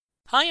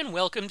Hi and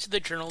welcome to the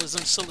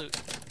Journalism Salute.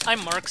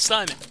 I'm Mark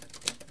Simon.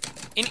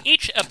 In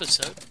each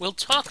episode, we'll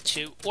talk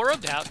to or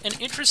about an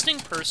interesting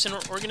person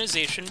or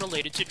organization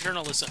related to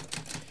journalism.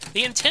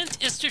 The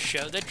intent is to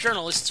show that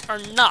journalists are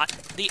not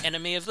the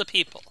enemy of the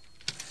people.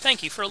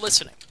 Thank you for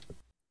listening.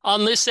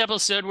 On this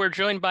episode, we're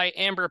joined by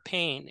Amber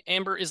Payne.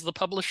 Amber is the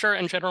publisher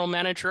and general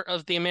manager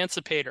of The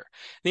Emancipator.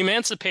 The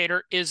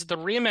Emancipator is the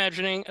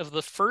reimagining of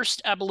the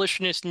first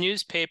abolitionist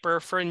newspaper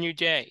for a new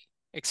day,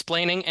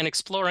 explaining and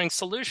exploring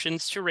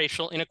solutions to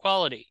racial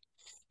inequality.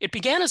 It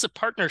began as a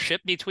partnership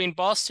between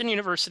Boston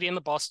University and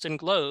the Boston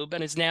Globe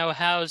and is now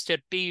housed at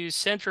BU's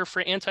Center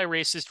for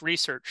Anti-Racist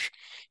Research.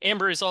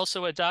 Amber is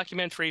also a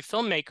documentary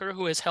filmmaker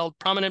who has held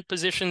prominent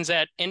positions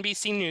at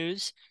NBC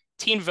News,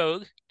 Teen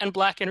Vogue, and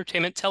Black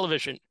Entertainment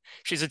Television.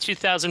 She's a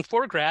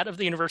 2004 grad of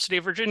the University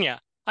of Virginia.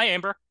 Hi,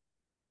 Amber.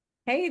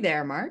 Hey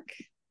there, Mark.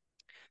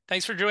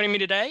 Thanks for joining me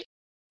today.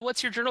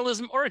 What's your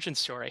journalism origin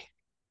story?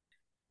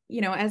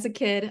 As a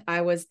kid,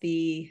 I was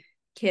the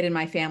kid in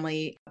my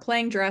family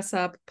playing dress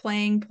up,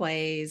 playing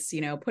plays,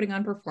 putting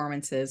on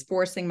performances,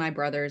 forcing my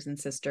brother and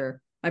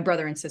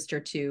sister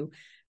to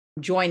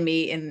join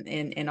me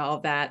in all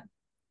of that.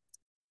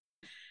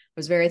 I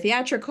was very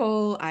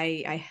theatrical.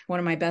 I one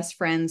of my best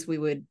friends, we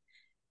would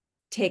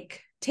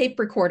take tape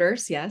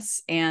recorders,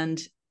 yes, and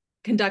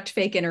conduct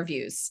fake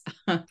interviews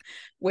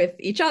with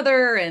each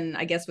other and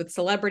I guess with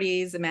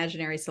celebrities,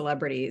 imaginary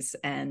celebrities.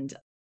 And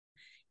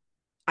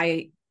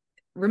I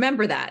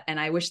remember that. And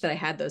I wish that I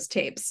had those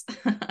tapes.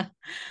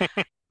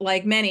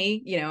 Like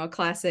many, a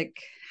classic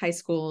high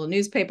school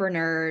newspaper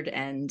nerd,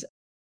 and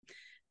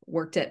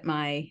worked at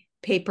my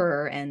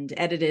paper and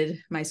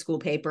edited my school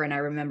paper. And I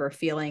remember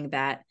feeling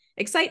that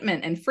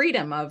excitement and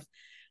freedom of,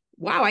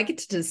 wow, I get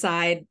to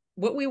decide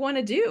what we want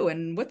to do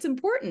and what's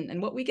important and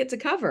what we get to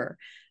cover.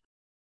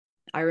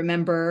 I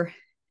remember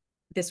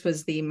this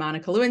was the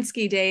Monica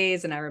Lewinsky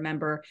days. And I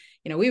remember,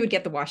 we would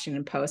get the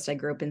Washington Post. I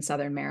grew up in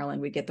Southern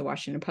Maryland. We'd get the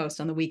Washington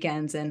Post on the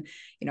weekends. And,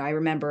 I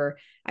remember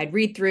I'd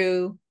read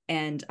through,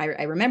 and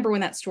I remember when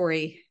that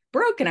story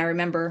broke, and I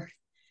remember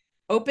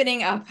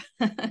opening up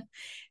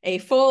a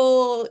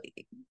full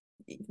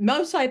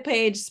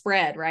multi-page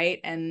spread, right?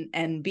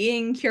 And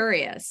being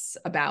curious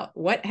about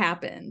what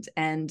happened,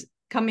 and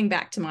coming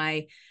back to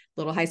my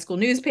little high school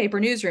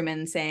newspaper newsroom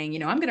and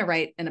saying, I'm going to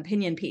write an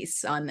opinion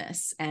piece on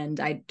this. And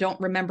I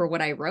don't remember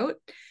what I wrote.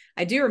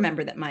 I do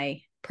remember that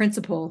my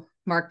principal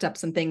marked up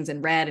some things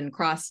and read and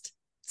crossed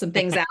some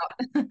things out.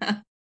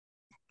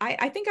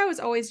 I think I was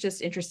always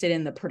just interested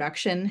in the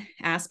production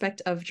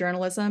aspect of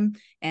journalism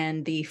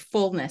and the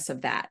fullness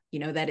of that,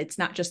 that it's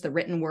not just the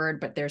written word,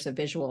 but there's a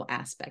visual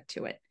aspect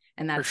to it.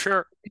 And that's For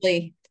sure.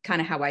 really kind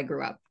of how I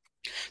grew up.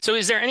 So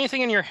is there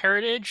anything in your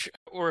heritage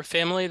or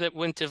family that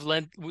would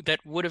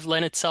have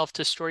lent itself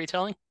to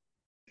storytelling?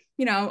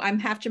 I'm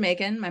half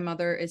Jamaican. My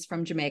mother is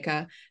from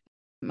Jamaica.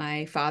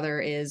 My father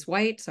is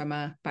white, so I'm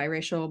a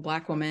biracial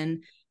Black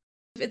woman.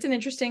 It's an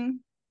interesting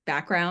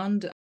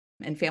background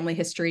and family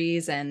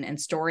histories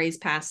and stories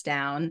passed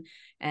down.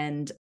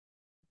 And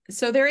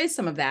so there is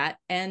some of that.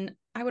 And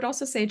I would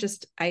also say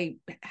I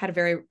had a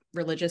very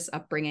religious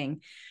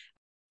upbringing.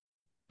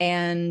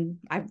 And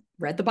I've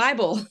read the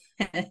Bible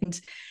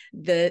and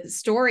the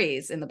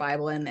stories in the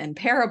Bible and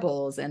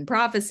parables and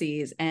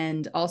prophecies,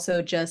 and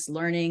also just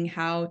learning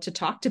how to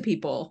talk to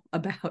people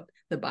about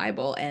the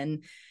Bible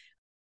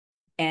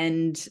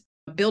and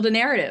build a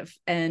narrative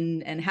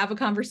and have a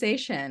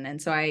conversation.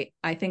 And so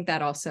I think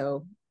that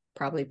also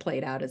probably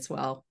played out as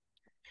well.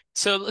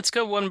 So let's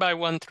go one by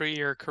one through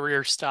your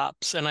career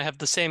stops, and I have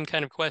the same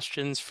kind of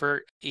questions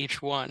for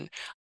each one.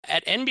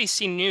 At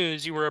NBC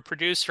News, you were a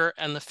producer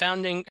and the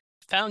founder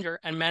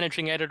and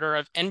managing editor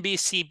of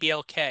NBC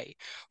BLK.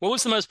 What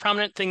was the most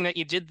prominent thing that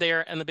you did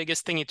there and the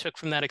biggest thing you took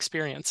from that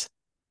experience?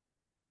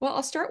 Well,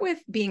 I'll start with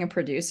being a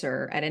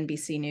producer at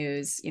NBC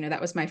News. That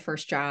was my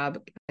first job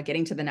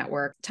getting to the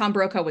network. Tom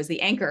Brokaw was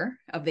the anchor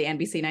of the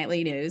NBC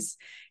Nightly News.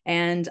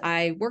 And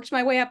I worked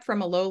my way up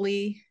from a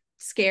lowly,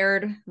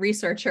 scared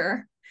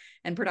researcher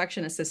and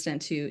production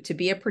assistant to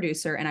be a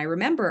producer. And I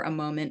remember a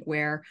moment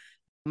where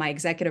my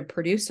executive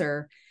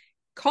producer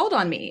called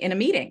on me in a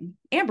meeting.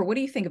 Amber, what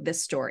do you think of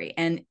this story?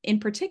 And in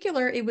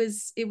particular, it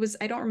was,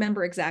 I don't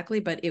remember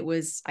exactly, but it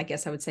was, I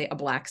guess I would say, a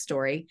Black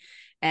story.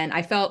 And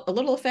I felt a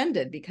little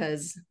offended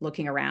because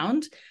looking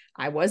around,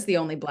 I was the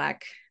only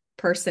Black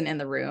person in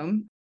the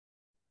room.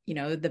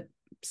 The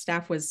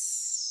staff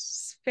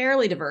was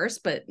fairly diverse,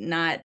 but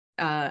not,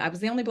 I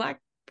was the only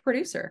Black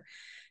producer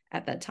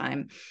at that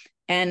time.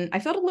 And I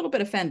felt a little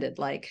bit offended,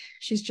 like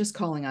she's just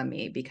calling on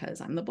me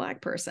because I'm the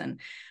Black person.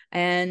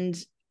 And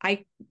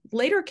I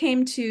later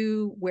came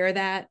to wear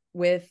that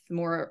with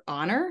more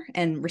honor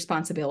and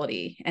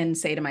responsibility and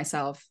say to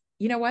myself,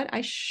 you know what,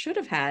 I should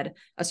have had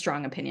a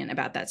strong opinion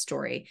about that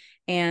story.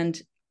 And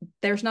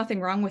there's nothing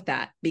wrong with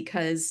that,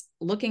 because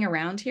looking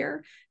around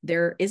here,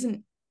 there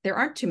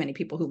aren't too many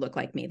people who look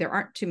like me. There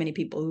aren't too many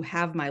people who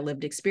have my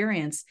lived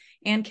experience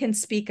and can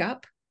speak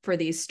up for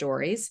these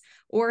stories,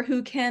 or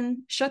who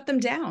can shut them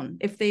down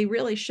if they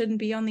really shouldn't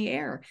be on the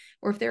air,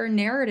 or if there are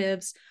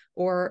narratives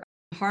or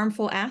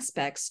harmful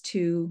aspects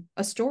to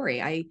a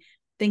story. I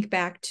think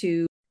back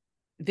to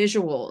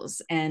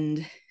visuals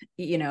and,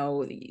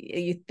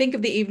 you think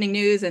of the evening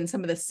news and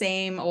some of the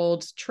same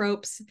old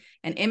tropes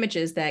and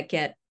images that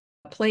get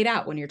played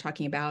out when you're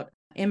talking about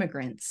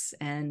immigrants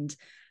and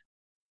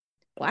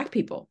Black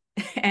people.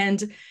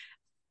 And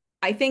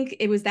I think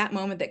it was that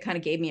moment that kind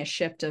of gave me a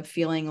shift of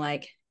feeling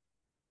like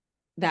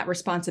that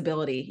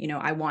responsibility.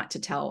 I want to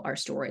tell our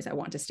stories. I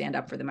want to stand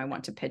up for them. I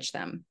want to pitch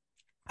them.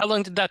 How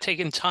long did that take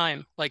in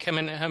time? Like, I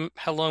mean,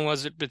 how long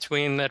was it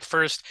between that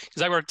first?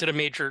 Because I worked at a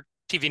major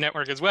TV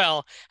network as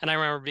well, and I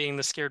remember being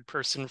the scared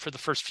person for the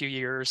first few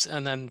years,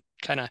 and then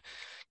kind of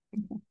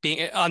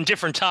being on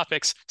different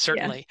topics, Yeah.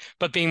 certainly,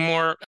 but being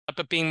more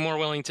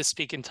willing to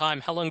speak in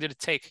time. How long did it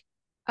take?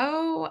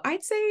 Oh,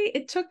 I'd say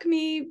it took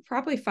me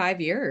probably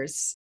 5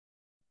 years.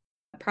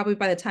 Probably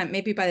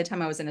maybe by the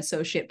time I was an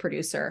associate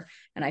producer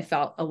and I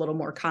felt a little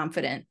more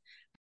confident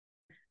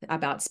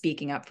about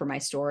speaking up for my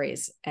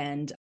stories.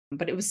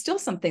 But it was still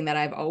something that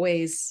I've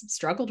always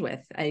struggled with.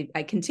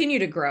 I continue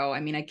to grow. I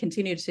mean, I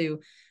continue to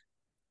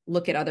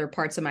look at other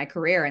parts of my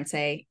career and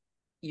say,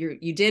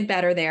 you did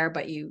better there,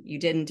 but you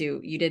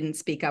didn't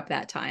speak up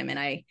that time. And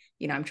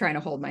I'm trying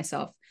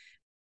to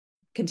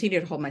continue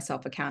to hold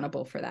myself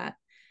accountable for that.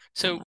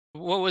 So,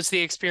 what was the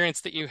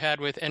experience that you had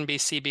with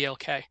NBC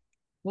BLK?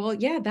 Well,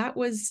 yeah, that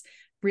was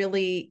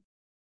really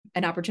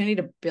an opportunity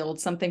to build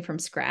something from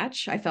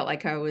scratch. I felt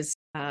like I was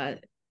a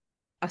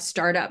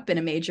startup in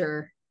a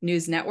major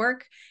news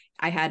network.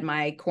 I had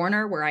my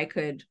corner where I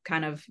could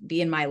kind of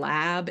be in my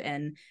lab,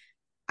 and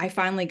I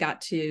finally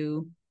got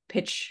to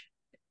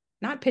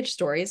not pitch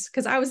stories,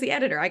 because I was the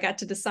editor. I got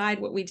to decide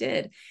what we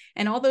did.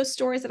 And all those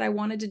stories that I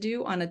wanted to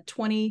do on a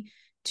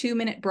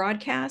 22-minute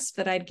broadcast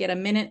that I'd get a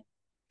minute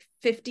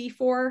 50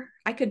 for,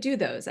 I could do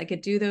those. I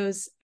could do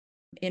those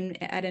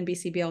at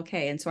NBC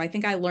BLK. And so I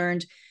think I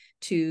learned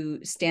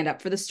to stand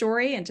up for the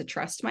story and to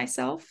trust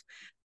myself.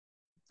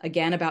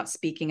 Again, about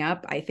speaking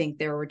up, I think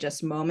there were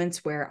just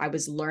moments where I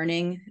was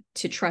learning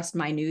to trust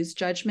my news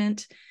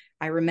judgment.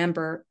 I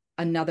remember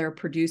another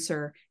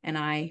producer and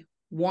I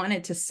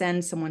wanted to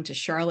send someone to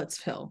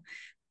Charlottesville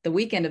the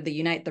weekend of the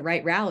Unite the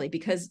Right rally,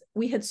 because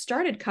we had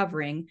started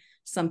covering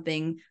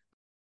something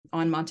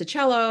on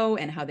Monticello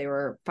and how they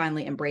were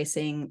finally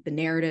embracing the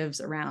narratives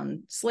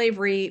around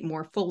slavery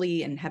more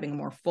fully and having a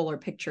more fuller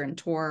picture and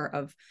tour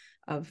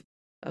of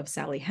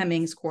Sally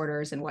Hemings'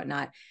 quarters and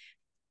whatnot.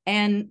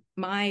 And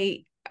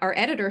our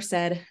editor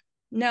said,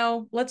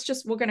 no,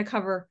 we're going to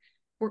cover,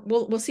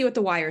 we'll see what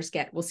the wires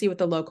get. We'll see what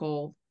the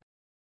local,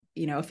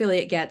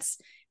 affiliate gets.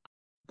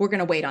 We're going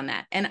to wait on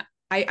that. And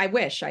I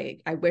wish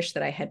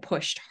that I had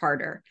pushed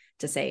harder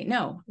to say,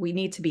 no, we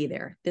need to be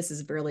there. This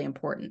is really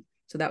important.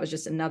 So that was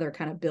just another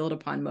kind of build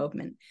upon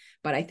moment.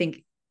 But I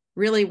think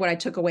really what I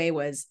took away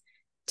was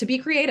to be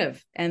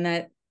creative, and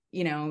that,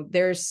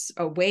 there's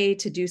a way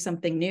to do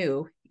something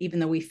new, even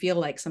though we feel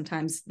like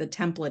sometimes the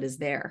template is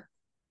there.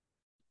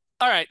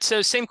 All right.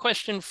 So, same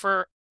question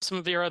for some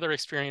of your other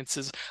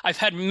experiences. I've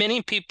had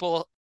many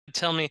people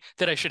tell me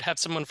that I should have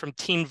someone from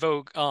Teen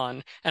Vogue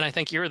on, and I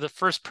think you're the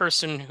first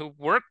person who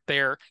worked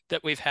there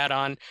that we've had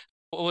on.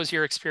 What was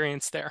your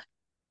experience there?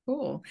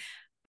 Cool.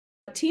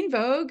 Teen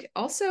Vogue,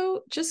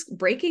 also just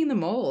breaking the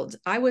mold.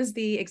 I was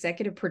the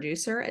executive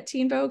producer at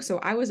Teen Vogue, so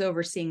I was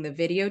overseeing the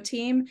video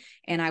team,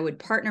 and I would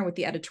partner with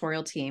the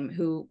editorial team,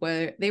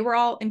 they were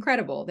all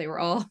incredible. They were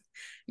all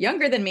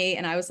younger than me,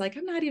 and I was like,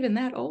 I'm not even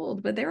that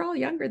old, but they're all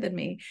younger than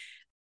me.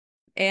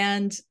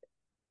 And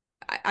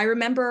I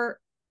remember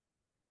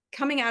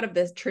coming out of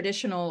the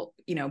traditional,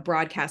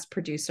 broadcast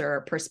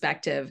producer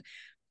perspective,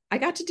 I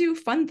got to do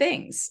fun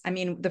things. I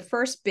mean, the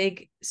first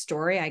big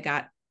story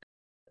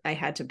I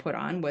had to put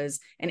on was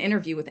an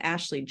interview with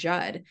Ashley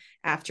Judd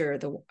after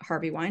the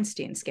Harvey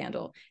Weinstein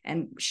scandal.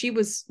 And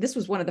this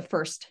was one of the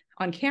first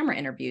on-camera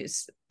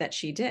interviews that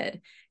she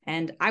did.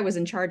 And I was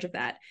in charge of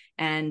that.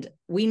 And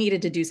we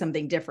needed to do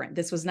something different.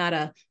 This was not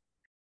a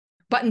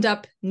buttoned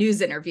up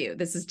news interview.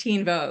 This is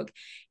Teen Vogue.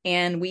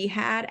 And we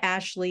had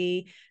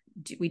Ashley,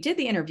 we did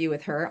the interview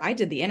with her. I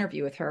did the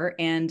interview with her.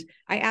 And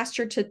I asked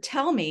her to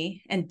tell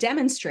me and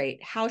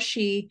demonstrate how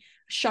she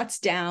shuts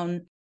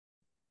down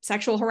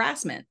sexual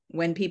harassment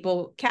when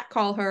people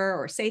catcall her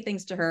or say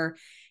things to her.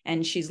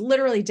 And she's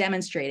literally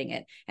demonstrating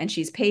it. And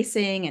she's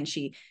pacing and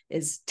she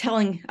is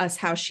telling us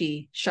how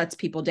she shuts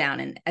people down,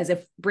 and as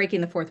if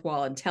breaking the fourth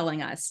wall and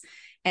telling us.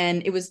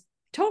 And it was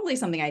totally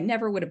something I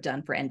never would have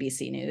done for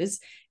NBC News.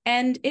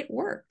 And it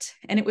worked.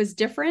 And it was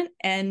different.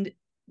 And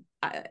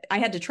I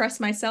had to trust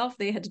myself.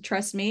 They had to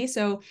trust me.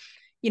 So,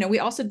 we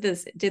also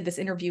did this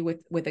interview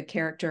with a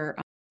character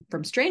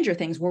from Stranger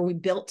Things, where we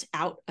built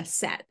out a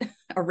set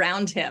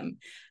around him.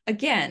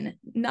 Again,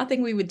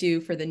 nothing we would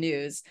do for the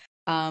news.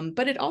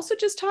 But it also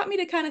just taught me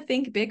to kind of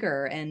think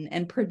bigger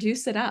and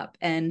produce it up.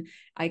 And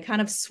I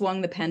kind of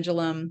swung the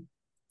pendulum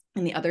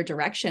in the other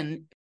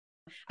direction.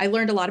 I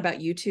learned a lot about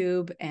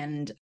YouTube,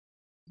 and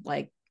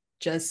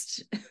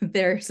just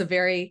there's a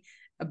very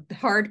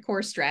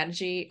hardcore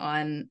strategy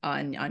on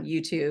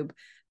YouTube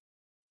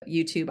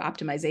YouTube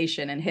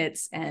optimization and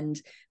hits, and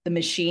the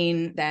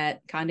machine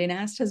that Condé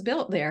Nast has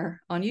built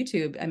there on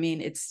YouTube. I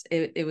mean,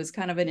 it was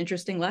kind of an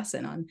interesting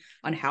lesson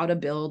on how to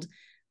build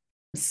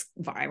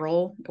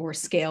viral or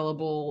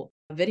scalable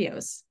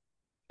videos.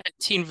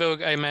 Teen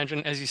Vogue, I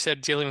imagine, as you said,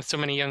 dealing with so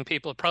many young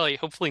people, probably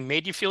hopefully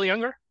made you feel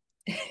younger.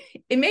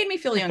 It made me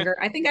feel younger.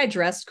 I think I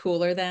dressed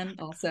cooler then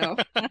also.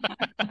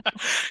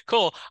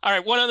 Cool. All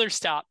right, one other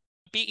stop.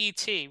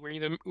 BET,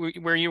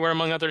 where you were,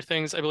 among other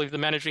things, I believe, the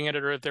managing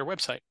editor of their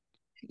website.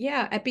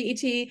 Yeah, at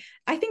BET,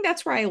 I think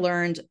that's where I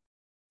learned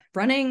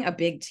running a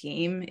big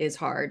team is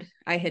hard.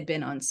 I had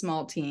been on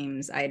small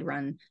teams. I'd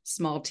run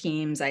small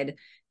teams. I'd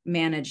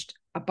managed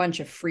a bunch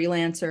of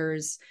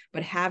freelancers,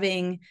 but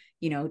having,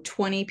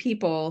 20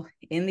 people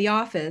in the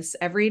office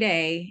every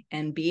day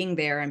and being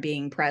there and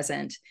being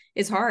present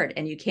is hard.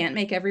 And you can't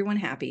make everyone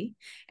happy,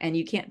 and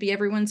you can't be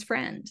everyone's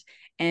friend.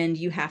 And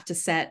you have to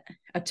set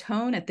a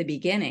tone at the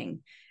beginning,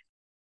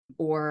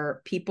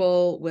 or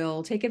people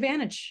will take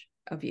advantage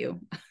of you,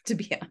 to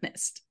be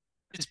honest.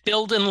 Is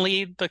build and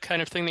lead the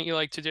kind of thing that you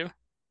like to do?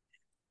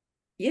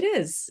 It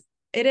is.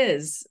 It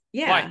is.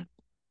 Why? Yeah.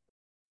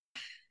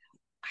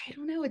 I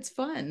don't know. It's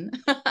fun.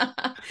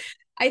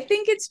 I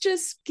think it's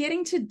just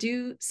getting to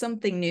do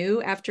something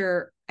new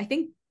after, I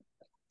think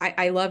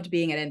I loved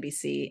being at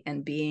NBC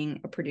and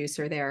being a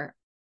producer there.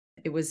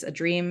 It was a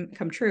dream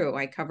come true.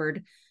 I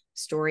covered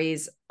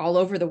stories all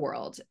over the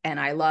world, and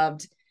I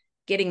loved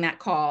getting that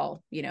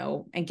call,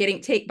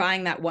 and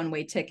buying that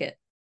one-way ticket.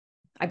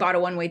 I bought a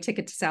one-way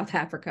ticket to South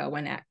Africa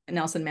when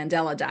Nelson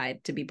Mandela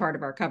died to be part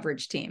of our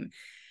coverage team.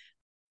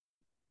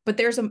 But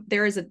there is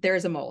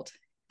a mold,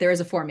 there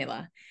is a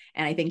formula.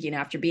 And I think,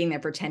 after being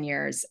there for 10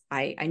 years,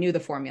 I knew the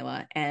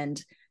formula,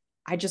 and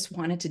I just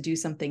wanted to do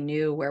something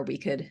new where we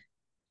could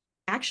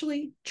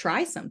actually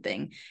try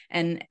something.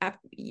 And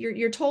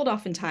you're told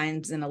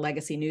oftentimes in a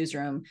legacy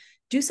newsroom,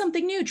 do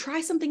something new,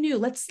 try something new.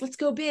 Let's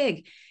go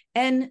big.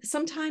 And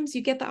sometimes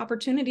you get the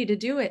opportunity to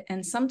do it,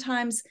 and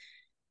sometimes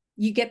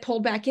you get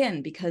pulled back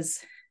in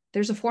because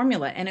there's a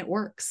formula and it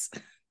works.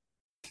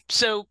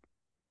 So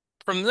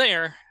from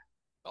there,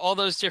 all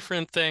those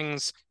different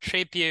things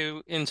shape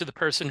you into the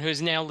person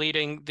who's now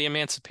leading the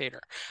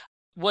Emancipator.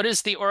 What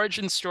is the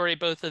origin story,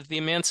 both of the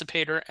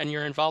Emancipator and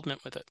your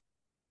involvement with it?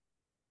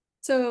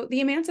 So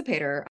the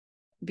Emancipator,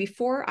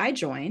 before I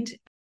joined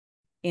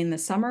in the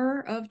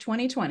summer of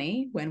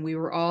 2020, when we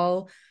were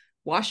all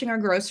washing our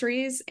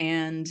groceries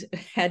and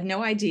had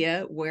no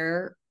idea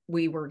where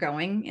we were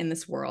going in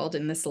this world,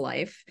 in this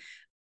life,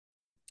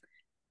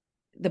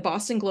 the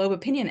Boston Globe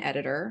opinion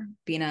editor,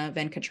 Bina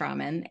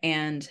Venkatraman,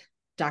 and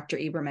Dr.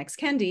 Ibram X.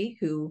 Kendi,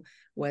 who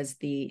is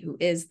the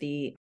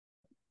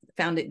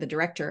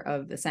director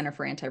of the Center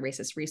for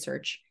Anti-Racist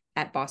Research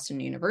at Boston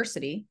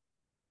University,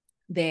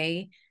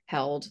 they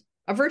held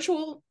a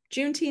virtual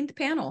Juneteenth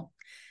panel.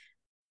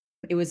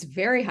 It was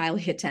very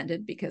highly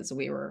attended because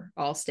we were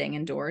all staying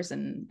indoors,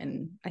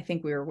 and I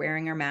think we were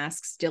wearing our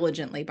masks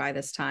diligently by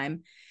this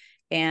time.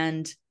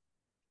 And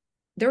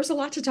there was a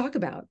lot to talk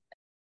about.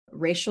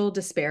 Racial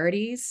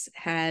disparities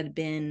had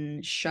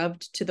been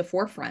shoved to the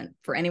forefront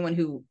for anyone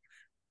who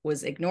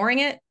was ignoring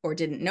it or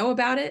didn't know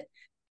about it,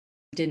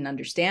 didn't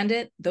understand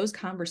it. Those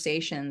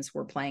conversations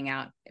were playing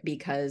out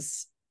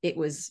because it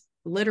was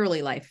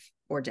literally life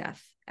or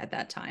death at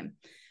that time.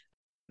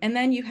 And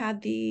then you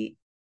had the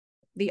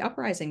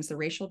uprisings, the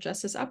racial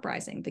justice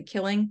uprising, the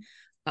killing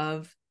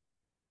of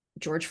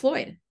George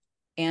Floyd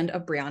and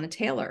of Breonna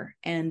Taylor,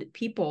 and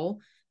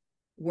people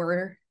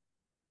were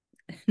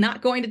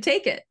not going to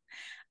take it.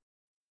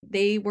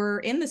 They were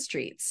in the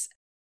streets,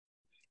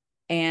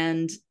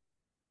 and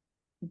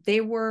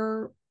they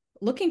were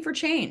looking for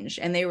change,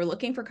 and they were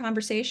looking for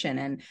conversation.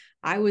 And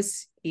I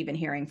was even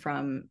hearing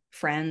from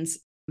friends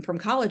from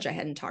college I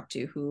hadn't talked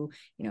to who,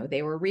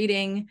 they were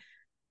reading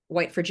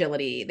White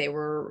Fragility. They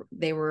were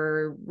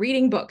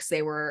reading books.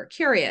 They were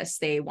curious.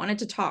 They wanted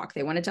to talk.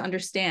 They wanted to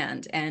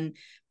understand. And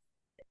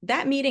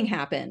that meeting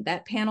happened.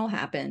 That panel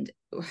happened,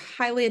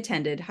 highly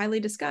attended, highly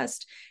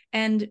discussed.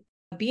 And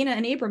Bina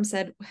and Abram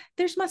said,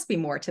 there must be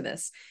more to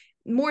this,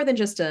 more than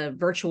just a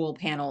virtual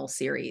panel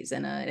series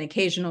and an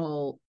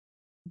occasional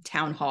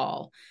town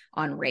hall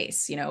on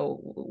race.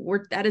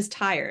 That is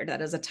tired.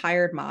 That is a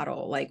tired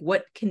model. Like,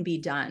 what can be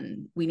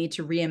done? We need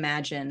to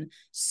reimagine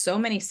so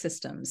many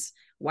systems.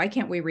 Why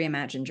can't we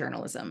reimagine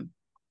journalism?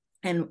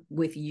 And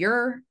with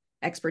your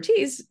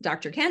expertise,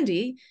 Dr.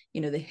 Kendi,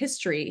 the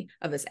history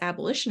of this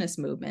abolitionist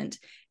movement,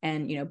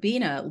 and,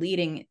 Bina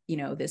leading,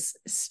 this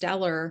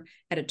stellar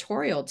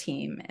editorial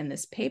team and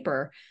this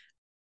paper,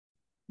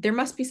 there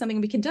must be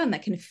something we can do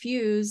that can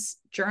fuse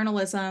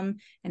journalism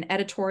and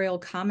editorial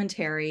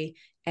commentary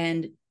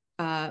and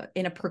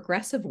in a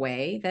progressive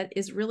way that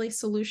is really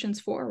solutions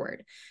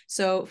forward.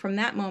 So from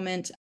that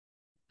moment,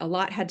 a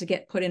lot had to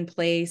get put in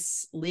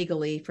place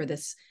legally for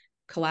this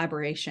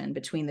collaboration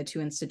between the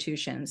two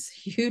institutions,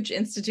 huge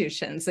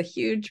institutions, a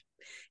huge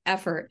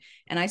effort.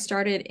 And I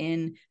started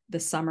in the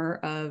summer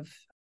of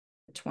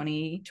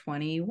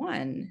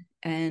 2021.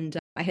 And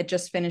I had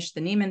just finished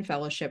the Nieman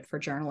Fellowship for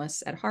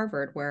Journalists at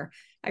Harvard, where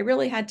I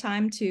really had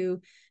time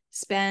to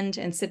spend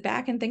and sit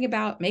back and think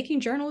about making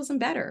journalism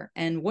better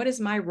and what is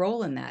my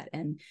role in that.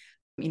 And,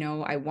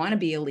 I want to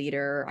be a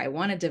leader. I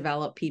want to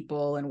develop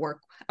people and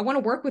I want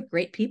to work with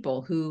great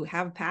people who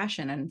have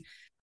passion, and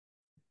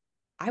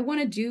I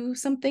want to do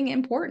something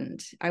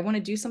important. I want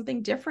to do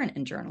something different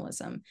in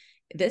journalism.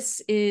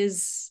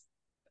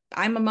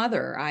 I'm a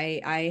mother.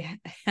 I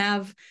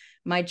have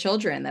my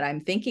children that I'm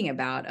thinking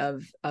about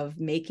of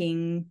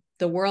making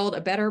the world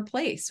a better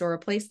place, or a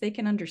place they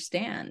can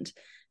understand.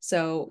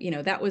 So,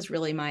 that was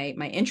really my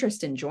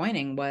interest in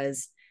joining,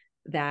 was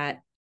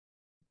that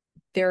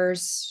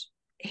there's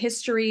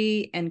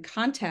history and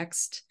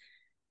context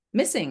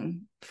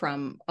missing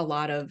from a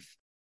lot of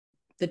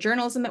the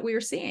journalism that we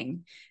were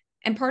seeing.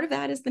 And part of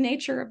that is the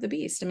nature of the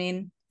beast. I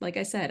mean, like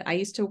I said,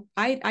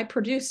 I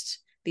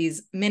produced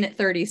these minute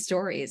 30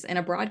 stories. In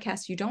a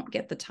broadcast, you don't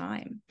get the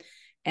time,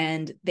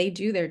 and they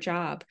do their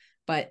job,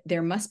 but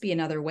there must be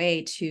another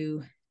way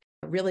to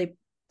really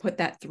put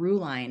that through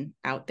line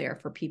out there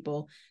for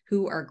people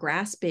who are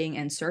grasping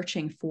and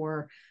searching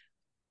for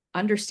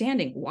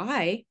understanding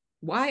why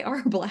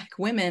are Black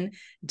women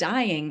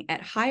dying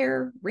at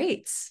higher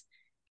rates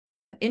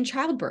in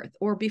childbirth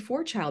or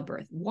before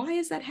childbirth? Why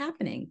is that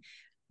happening?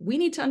 We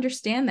need to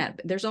understand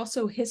that. There's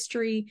also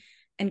history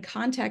and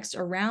context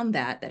around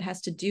that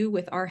has to do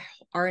with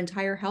our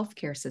entire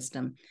healthcare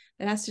system,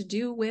 that has to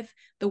do with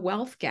the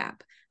wealth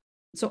gap.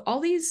 So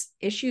all these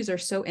issues are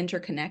so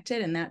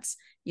interconnected, and that's,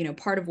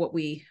 part of what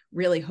we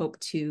really hope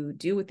to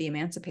do with the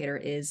Emancipator,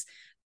 is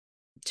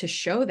to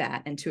show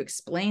that and to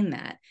explain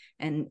that.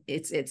 And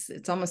it's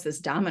almost this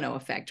domino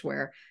effect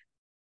where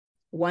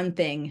one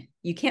thing,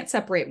 you can't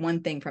separate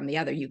one thing from the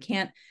other. You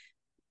can't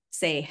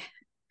say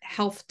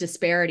health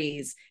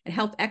disparities and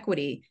health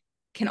equity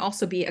can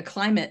also be a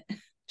climate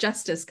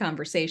justice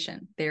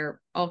conversation. They're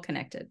all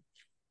connected.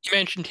 You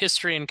mentioned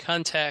history and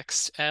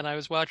context, and I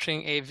was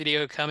watching a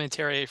video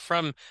commentary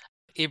from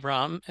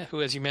Ibram,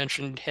 who, as you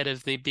mentioned, head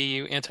of the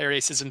BU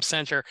Anti-Racism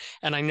Center,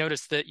 and I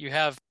noticed that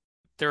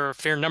there are a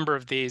fair number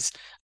of these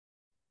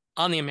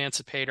on the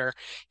Emancipator.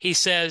 He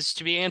says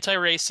to be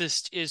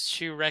anti-racist is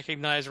to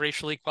recognize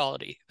racial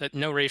equality, that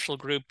no racial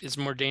group is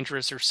more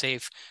dangerous or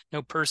safe.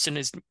 No person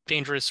is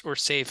dangerous or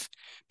safe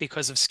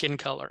because of skin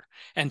color.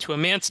 And to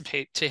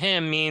emancipate to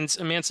him means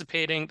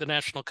emancipating the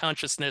national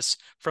consciousness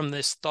from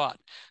this thought.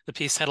 The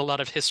piece had a lot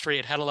of history.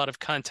 It had a lot of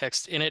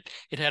context in it.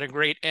 It had a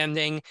great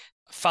ending.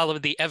 Follow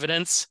the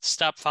evidence.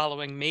 Stop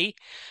following me.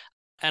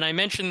 And I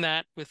mentioned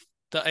that with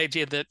the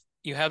idea that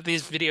you have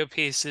these video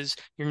pieces,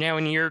 you're now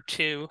in year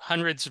 2,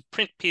 hundreds of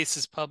print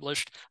pieces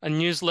published, a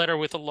newsletter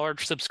with a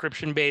large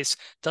subscription base,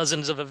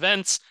 dozens of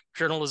events,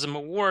 journalism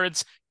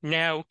awards,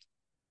 now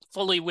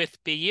fully with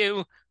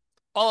BU.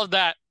 All of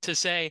that to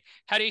say,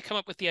 how do you come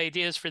up with the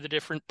ideas for the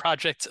different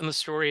projects and the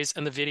stories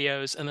and the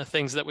videos and the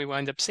things that we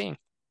wind up seeing?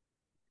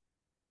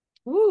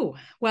 Ooh,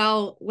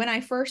 well, when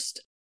I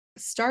first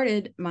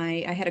started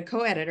I had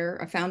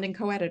a founding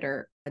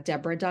co-editor,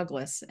 Deborah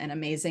Douglas, an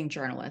amazing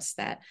journalist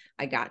that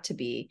I got to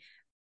be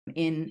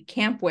in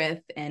camp with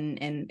and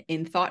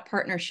in thought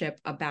partnership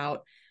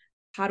about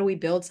how do we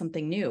build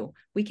something new.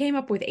 We came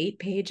up with 8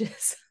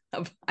 pages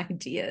of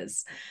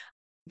ideas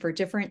for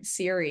different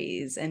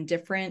series and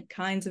different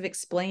kinds of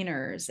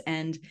explainers.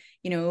 And,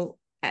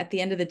 at the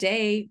end of the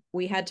day,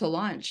 we had to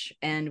launch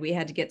and we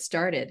had to get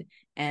started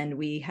and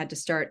we had to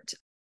start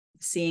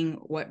seeing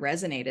what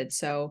resonated.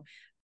 So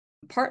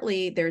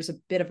partly there's a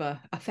bit of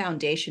a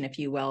foundation, if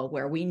you will,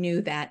 where we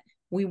knew that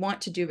we want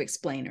to do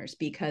explainers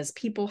because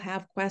people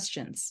have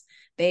questions.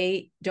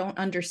 They don't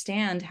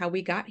understand how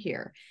we got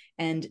here.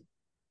 And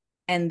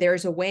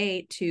there's a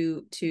way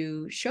to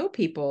show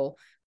people,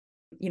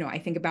 I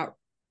think about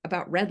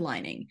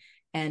redlining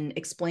and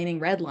explaining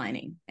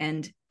redlining.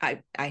 And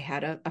I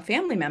had a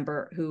family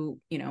member who,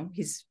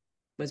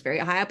 was very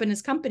high up in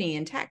his company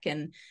in tech,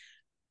 and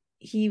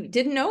he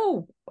didn't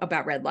know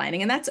about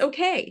redlining, and that's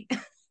okay.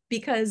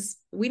 Because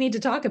we need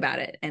to talk about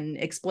it and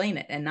explain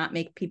it and not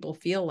make people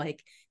feel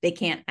like they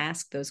can't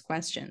ask those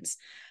questions.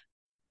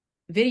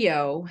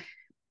 Video,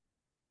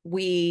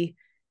 we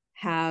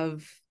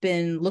have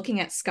been looking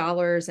at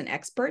scholars and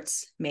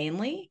experts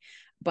mainly,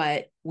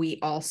 but we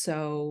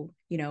also,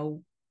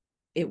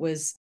 it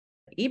was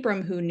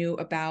Ibram who knew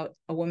about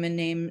a woman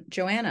named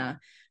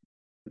Joanna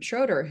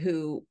Schroeder,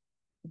 who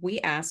we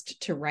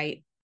asked to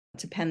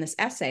pen this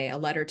essay, A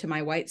Letter to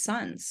My White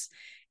Sons.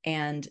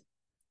 And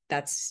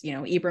that's,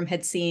 Ibram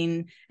had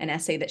seen an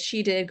essay that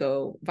she did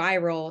go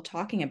viral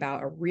talking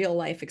about a real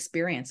life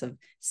experience of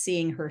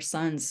seeing her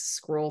sons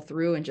scroll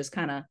through and just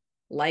kind of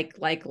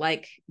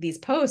like these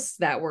posts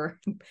that were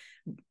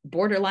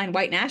borderline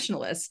white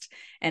nationalist,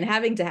 and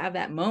having to have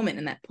that moment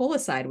and that pull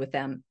aside with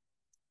them.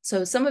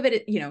 So some of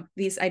it,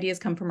 these ideas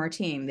come from our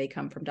team. They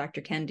come from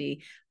Dr.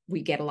 Kendi.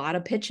 We get a lot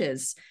of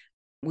pitches.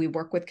 We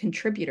work with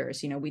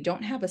contributors. We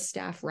don't have a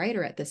staff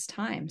writer at this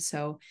time.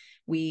 So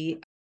we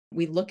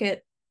look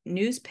at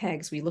news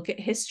pegs, we look at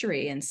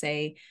history and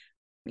say,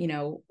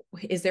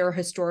 is there a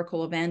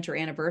historical event or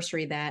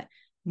anniversary that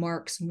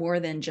marks more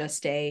than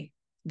just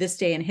this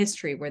day in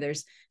history, where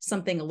there's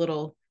something a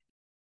little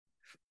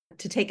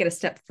to take it a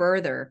step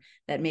further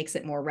that makes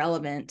it more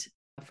relevant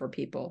for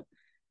people.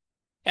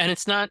 And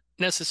it's not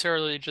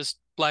necessarily just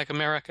Black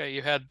America.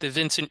 You had the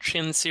Vincent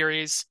Chin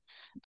series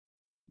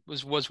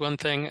was one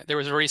thing. There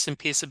was a recent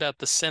piece about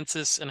the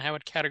census and how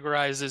it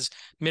categorizes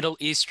Middle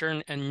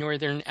Eastern and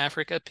Northern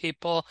Africa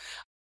people.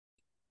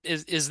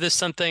 Is this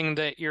something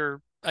that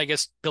you're, I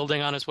guess,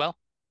 building on as well?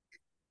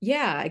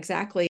 Yeah,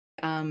 exactly.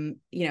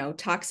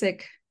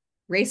 Toxic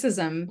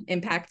racism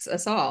impacts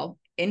us all,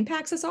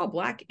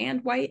 Black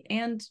and white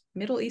and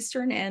Middle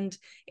Eastern and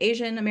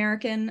Asian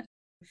American.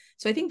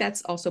 So I think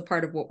that's also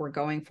part of what we're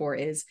going for,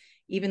 is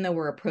even though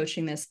we're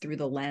approaching this through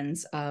the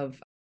lens of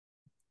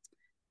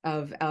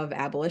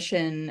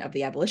abolition, of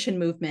the abolition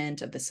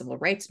movement, of the civil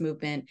rights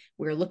movement,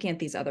 we're looking at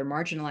these other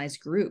marginalized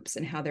groups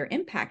and how they're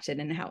impacted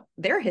and how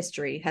their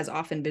history has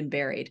often been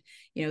buried.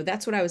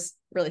 That's what I was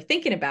really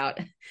thinking about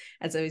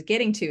as I was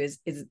getting to is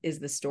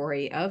the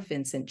story of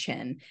Vincent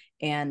Chin.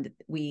 And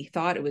we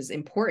thought it was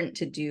important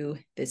to do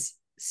this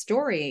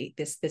story,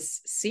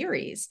 this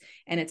series.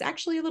 And it's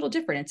actually a little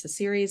different. It's a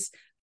series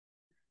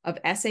of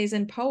essays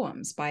and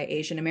poems by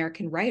Asian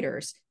American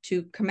writers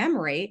to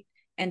commemorate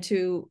and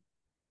to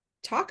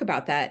talk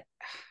about that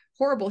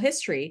horrible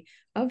history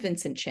of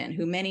Vincent Chin,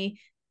 who many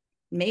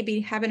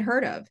maybe haven't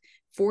heard of.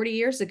 40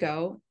 years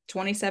ago,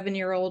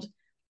 27-year-old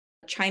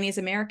Chinese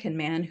American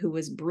man who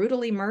was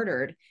brutally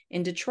murdered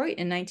in Detroit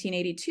in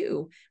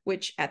 1982,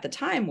 which at the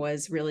time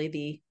was really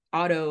the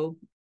auto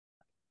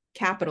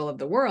capital of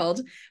the world,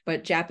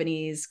 but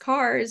Japanese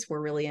cars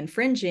were really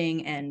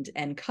infringing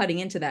and cutting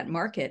into that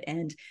market.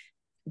 And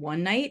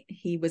one night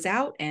he was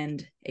out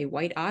and a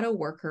white auto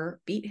worker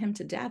beat him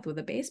to death with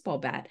a baseball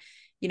bat.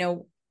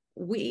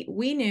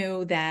 We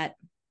knew that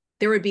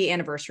there would be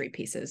anniversary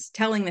pieces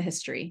telling the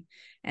history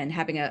and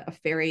having a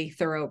very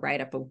thorough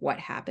write-up of what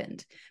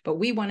happened. But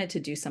we wanted to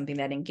do something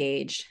that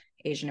engaged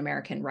Asian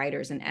American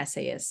writers and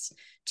essayists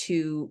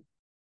to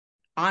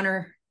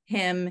honor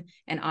him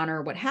and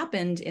honor what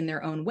happened in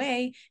their own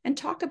way, and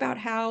talk about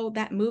how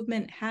that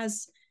movement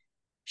has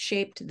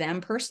shaped them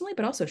personally,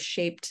 but also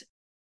shaped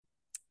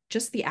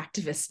just the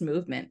activist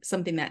movement,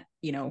 something that,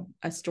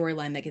 a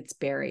storyline that gets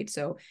buried.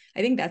 So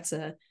I think that's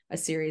a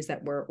series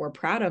that we're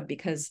proud of,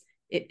 because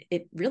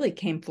it really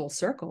came full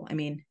circle. I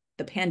mean,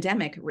 the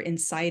pandemic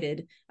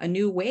incited a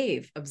new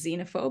wave of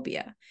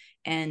xenophobia,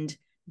 and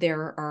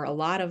there are a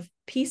lot of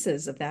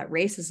pieces of that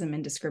racism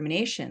and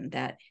discrimination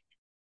that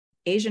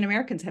Asian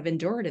Americans have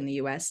endured in the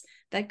US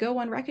that go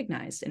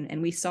unrecognized.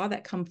 And we saw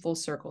that come full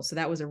circle. So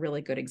that was a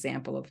really good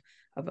example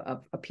of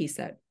a piece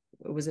that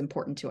was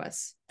important to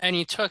us. And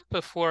you talked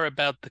before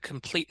about the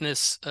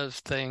completeness of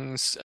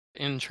things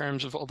in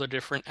terms of all the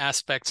different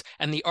aspects,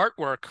 and the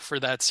artwork for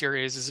that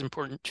series is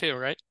important too,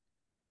 right?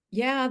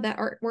 Yeah, that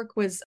artwork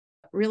was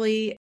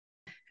really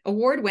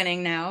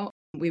award-winning now.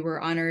 We were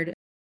honored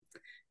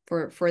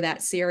for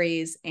that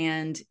series,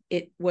 and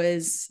it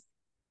was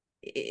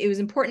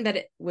important that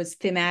it was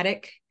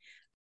thematic,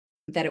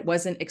 that it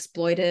wasn't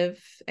exploitative,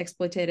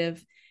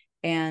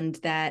 and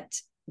that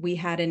we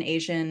had an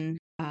Asian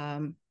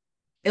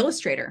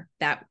illustrator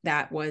that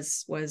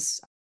was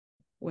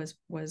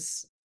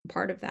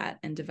part of that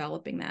and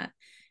developing that.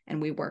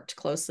 And we worked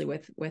closely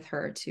with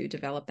her to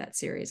develop that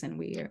series, and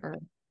we are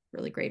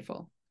really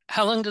grateful.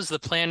 How long does the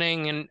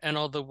planning and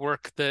all the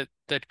work that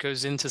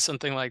goes into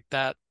something like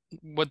that,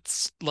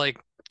 what's like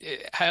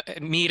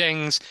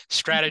meetings,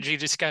 strategy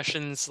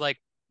discussions, like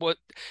what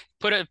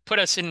put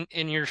us in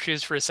your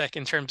shoes for a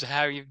second in terms of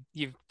how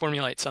you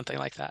formulate something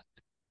like that?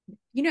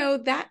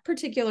 That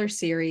particular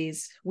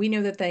series, we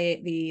knew that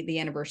the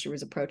anniversary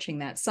was approaching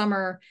that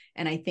summer,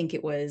 and I think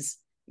it was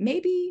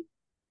maybe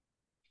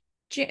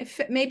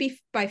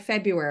by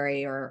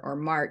February or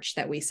March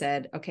that we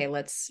said, okay,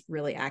 let's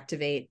really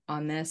activate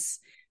on this.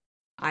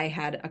 I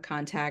had a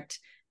contact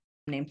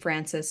named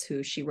Frances,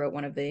 who she wrote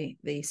one of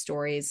the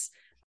stories,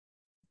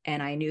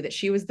 and I knew that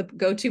she was the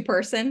go-to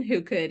person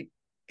who could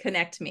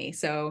connect me.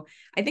 So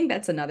I think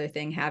that's another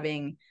thing,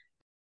 having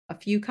a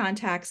few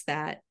contacts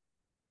that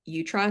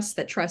you trust,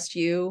 that trust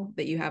you,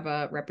 that you have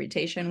a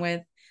reputation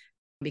with,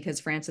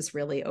 because Frances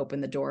really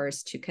opened the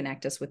doors to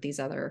connect us with these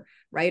other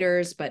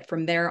writers. But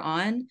from there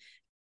on,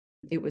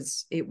 it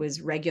was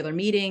regular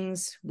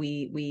meetings.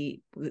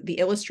 The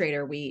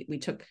illustrator, we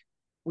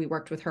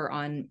worked with her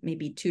on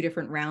maybe 2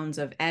 different rounds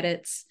of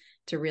edits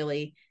to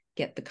really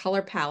get the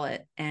color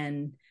palette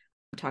and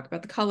talk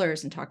about the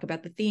colors and talk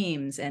about the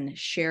themes, and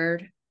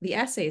shared the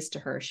essays to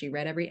her. She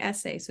read every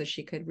essay so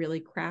she could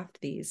really craft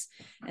these.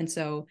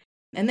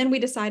 And then we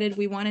decided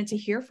we wanted to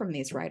hear from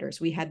these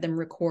writers. We had them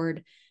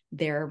record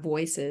their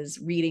voices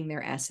reading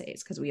their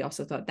essays, because we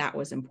also thought that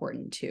was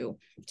important to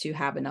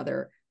have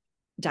another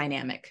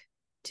dynamic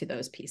to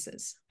those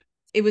pieces.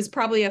 It was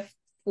probably a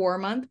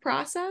 4-month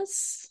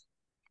process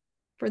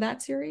for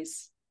that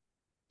series.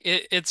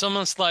 It's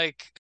almost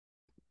like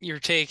you're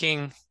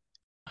taking,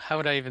 how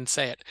would I even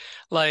say it?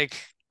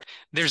 Like,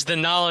 there's the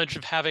knowledge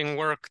of having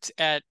worked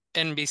at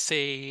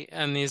NBC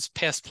and these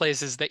past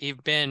places that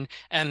you've been,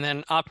 and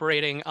then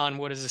operating on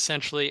what is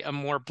essentially a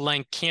more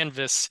blank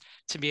canvas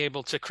to be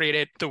able to create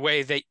it the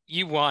way that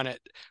you want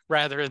it,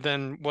 rather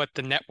than what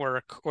the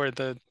network or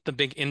the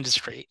big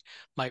industry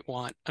might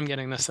want. I'm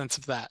getting the sense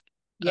of that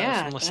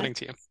Yeah, from listening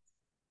to you.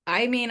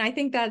 I mean, I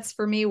think that's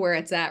for me where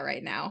it's at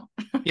right now.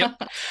 Yep.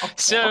 Also.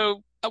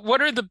 So,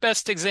 what are the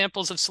best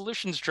examples of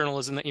solutions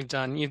journalism that you've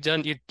done?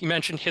 You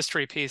mentioned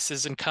history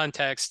pieces and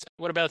context.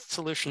 What about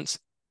solutions?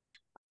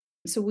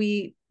 So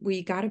we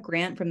got a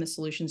grant from the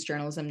Solutions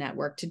Journalism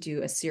Network to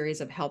do a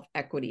series of health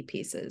equity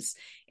pieces.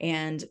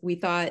 And we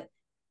thought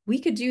we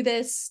could do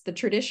this the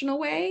traditional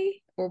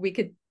way, or we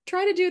could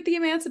try to do it the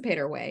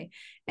Emancipator way.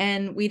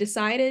 And we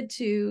decided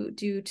to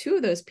do two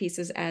of those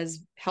pieces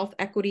as health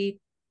equity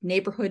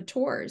neighborhood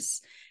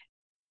tours,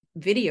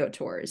 video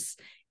tours.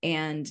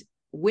 And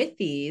with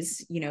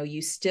these,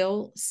 you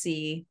still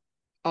see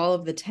all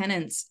of the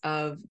tenets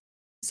of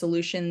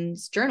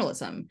solutions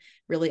journalism,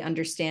 really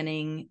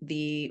understanding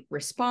the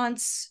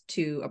response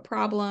to a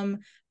problem,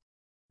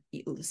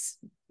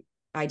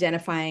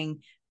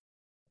 identifying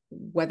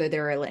whether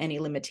there are any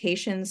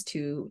limitations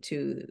to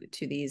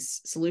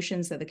these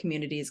solutions that the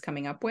community is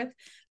coming up with.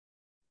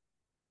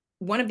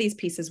 One of these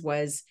pieces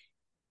was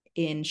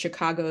in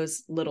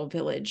Chicago's Little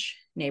Village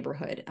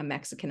neighborhood, a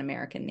Mexican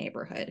American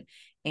neighborhood.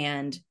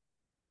 And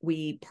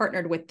we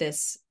partnered with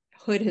this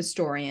hood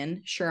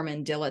historian,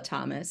 Sherman Dilla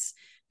Thomas,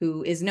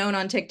 who is known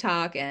on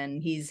TikTok,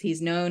 and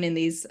he's known in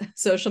these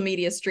social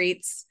media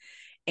streets.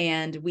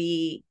 And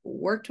we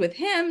worked with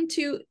him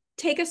to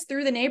take us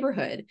through the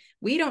neighborhood.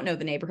 We don't know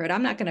the neighborhood.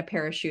 I'm not going to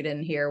parachute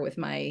in here with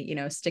my,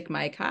 stick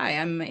mic. Hi,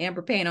 I'm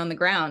Amber Payne on the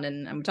ground,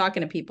 and I'm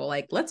talking to people.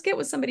 Like, let's get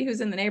with somebody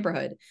who's in the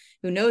neighborhood,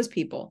 who knows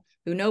people,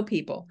 who know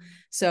people.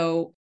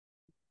 So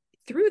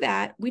through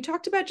that, we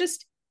talked about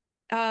just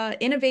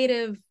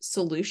innovative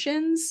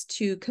solutions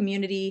to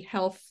community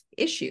health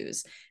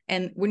issues.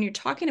 And when you're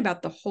talking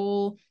about the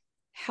whole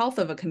health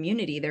of a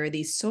community, there are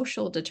these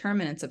social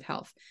determinants of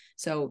health.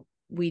 So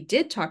we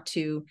did talk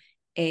to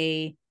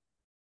a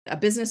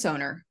business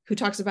owner who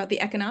talks about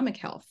the economic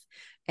health.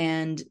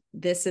 And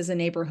this is a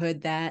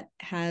neighborhood that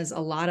has a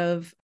lot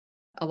of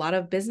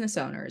business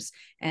owners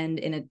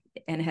and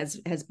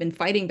has been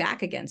fighting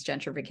back against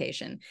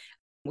gentrification.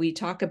 We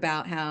talk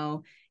about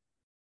how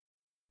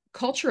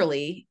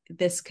culturally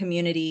this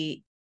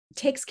community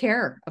takes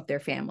care of their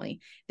family.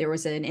 There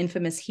was an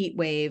infamous heat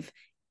wave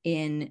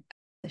in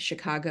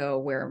Chicago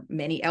where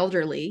many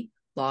elderly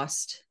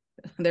lost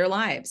their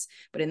lives.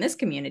 But in this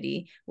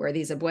community, where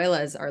these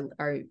abuelas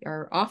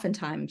are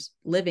oftentimes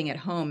living at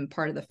home,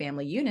 part of the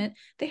family unit,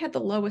 they had the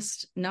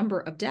lowest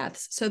number of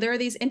deaths. So there are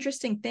these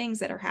interesting things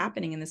that are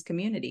happening in this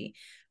community.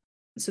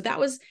 So that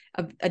was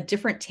a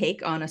different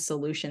take on a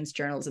solutions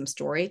journalism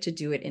story, to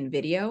do it in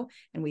video.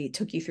 And we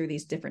took you through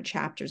these different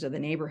chapters of the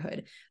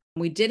neighborhood.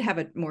 We did have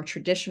a more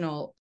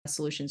traditional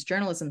solutions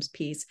journalism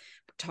piece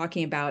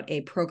talking about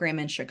a program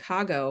in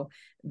Chicago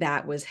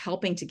that was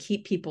helping to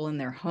keep people in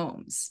their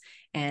homes.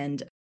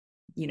 And,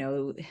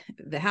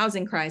 the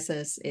housing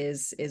crisis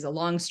is a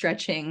long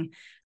stretching,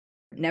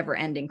 never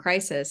ending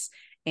crisis.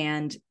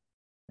 And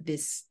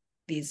these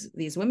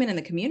women in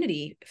the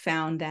community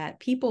found that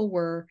people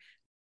were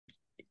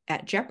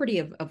at jeopardy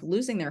of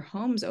losing their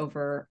homes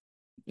over,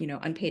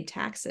 unpaid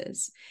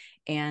taxes,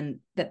 and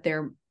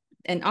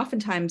and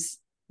oftentimes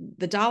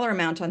the dollar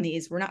amount on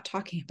these, we're not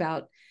talking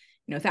about,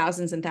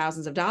 thousands and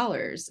thousands of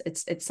dollars.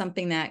 It's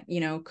something that,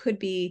 could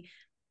be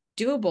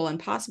doable and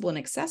possible and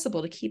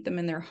accessible to keep them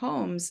in their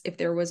homes if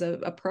there was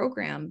a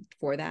program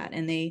for that.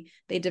 And they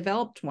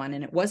developed one,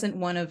 and it wasn't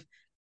one of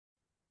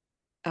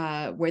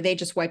where they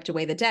just wiped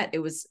away the debt. It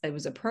was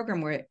a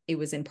program where it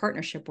was in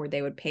partnership, where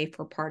they would pay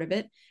for part of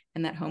it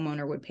and that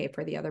homeowner would pay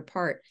for the other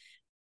part.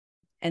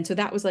 And so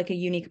that was like a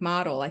unique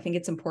model. I think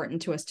it's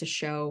important to us to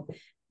show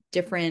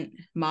different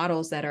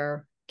models that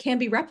can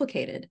be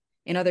replicated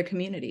in other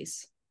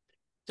communities.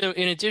 So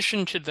in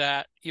addition to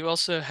that, you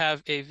also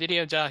have a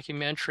video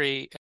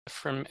documentary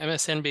from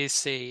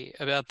MSNBC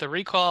about the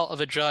recall of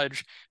a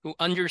judge who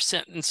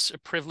under-sentenced a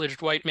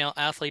privileged white male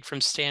athlete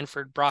from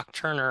Stanford, Brock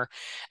Turner,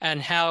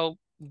 and how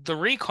the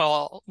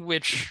recall,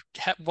 which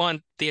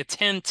won the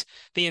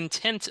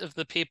intent of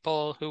the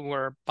people who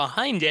were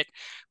behind it,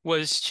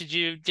 was to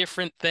do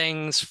different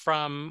things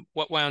from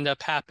what wound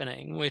up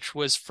happening, which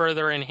was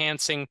further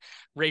enhancing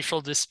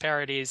racial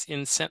disparities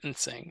in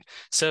sentencing.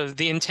 So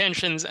the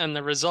intentions and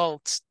the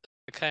results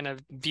kind of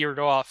veered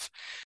off.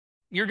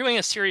 You're doing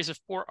a series of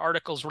 4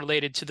 articles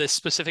related to this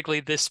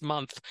specifically this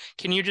month.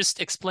 Can you just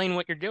explain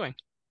what you're doing?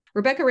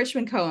 Rebecca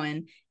Richmond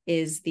Cohen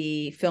is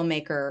the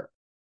filmmaker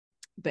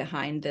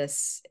behind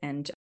this,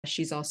 and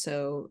she's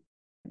also,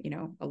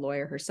 a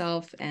lawyer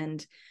herself,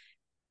 and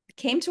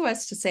came to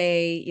us to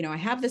say, I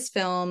have this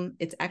film.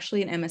 It's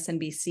actually an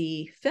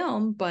MSNBC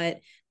film, but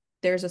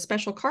there's a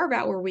special carve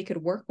out where we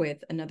could work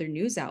with another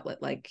news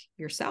outlet like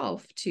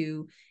yourself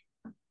to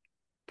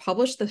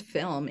publish the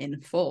film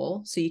in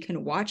full, so you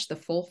can watch the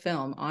full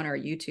film on our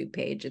YouTube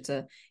page. It's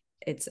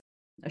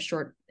a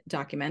short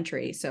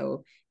documentary,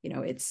 so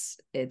it's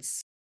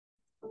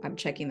I'm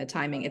checking the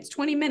timing. It's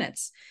 20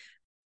 minutes.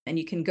 And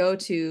you can go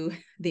to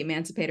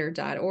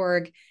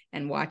theemancipator.org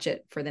and watch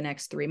it for the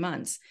next 3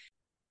 months.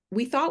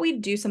 We thought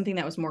we'd do something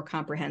that was more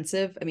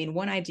comprehensive. I mean,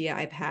 one idea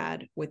I've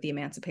had with the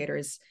Emancipator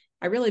is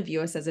I really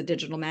view us as a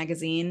digital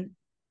magazine,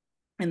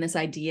 and this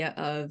idea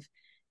of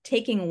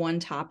taking one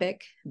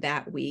topic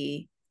that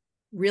we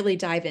really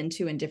dive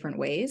into in different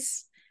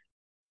ways.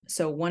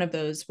 So one of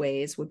those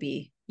ways would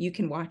be you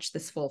can watch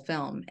this full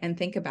film and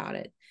think about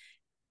it.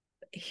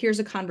 Here's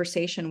a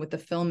conversation with the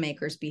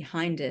filmmakers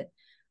behind it.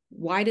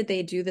 Why did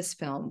they do this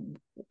film?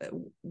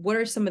 What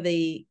are some of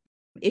the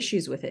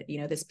issues with it?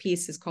 You know, this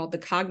piece is called The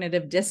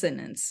Cognitive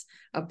Dissonance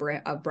of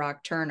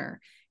Brock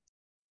Turner.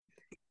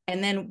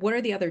 And then what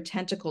are the other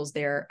tentacles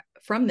there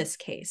from this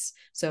case?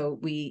 So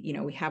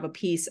we have a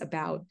piece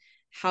about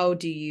how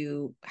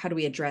do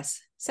we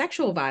address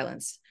sexual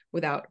violence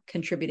without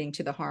contributing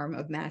to the harm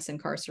of mass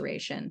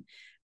incarceration?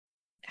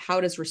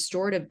 How does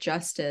restorative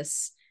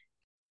justice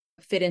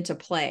fit into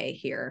play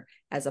here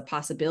as a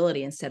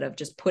possibility instead of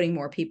just putting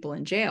more people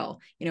in jail?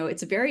 You know,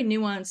 it's a very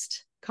nuanced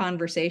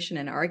conversation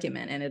and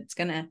argument, and it's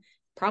going to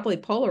probably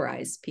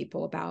polarize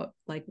people about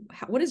like,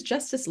 what does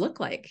justice look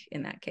like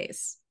in that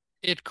case?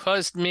 It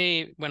caused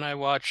me, when I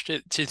watched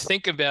it, to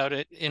think about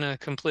it in a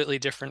completely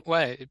different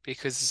way,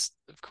 because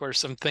of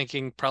course I'm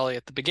thinking probably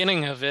at the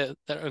beginning of it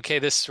that, okay,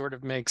 this sort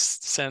of makes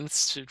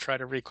sense to try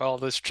to recall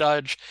this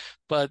judge,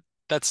 but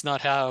that's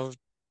not how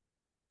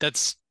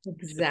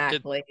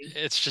Exactly.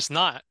 it's just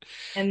not.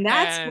 And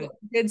that's And what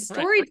good right,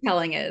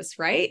 storytelling is,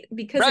 right?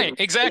 Because right,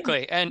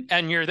 exactly.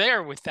 And you're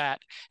there with that.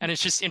 And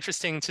it's just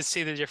interesting to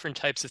see the different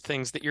types of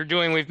things that you're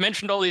doing. We've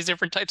mentioned all these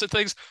different types of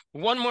things.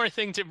 One more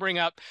thing to bring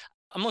up.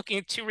 I'm looking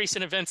at 2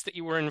 recent events that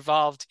you were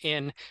involved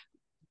in.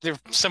 They're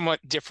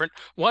somewhat different.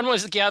 One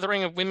was a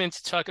gathering of women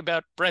to talk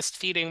about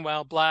breastfeeding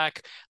while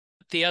Black.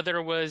 The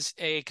other was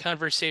a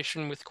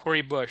conversation with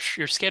Cori Bush.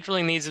 You're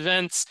scheduling these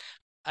events.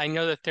 I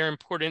know that they're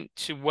important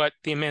to what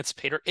the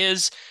Emancipator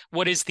is.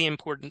 What is the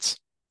importance?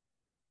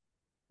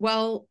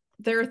 Well,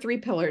 there are 3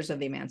 pillars of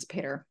the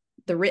Emancipator: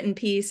 the written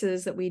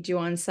pieces that we do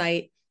on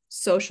site,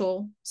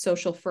 social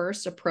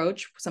first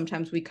approach.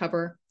 Sometimes we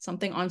cover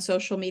something on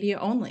social media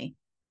only,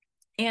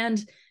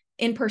 and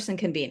in-person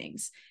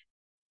convenings,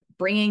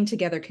 bringing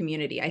together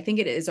community. I think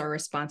it is our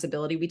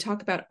responsibility. We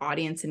talk about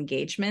audience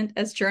engagement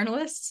as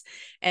journalists,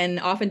 and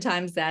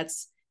oftentimes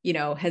that's,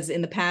 has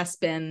in the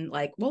past been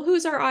like, well,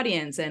 who's our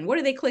audience and what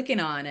are they clicking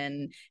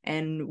on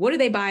and what do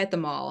they buy at the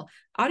mall?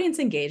 Audience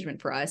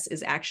engagement for us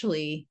is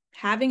actually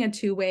having a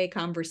 2-way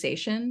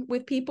conversation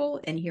with people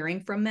and hearing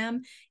from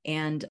them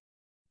and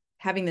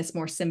having this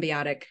more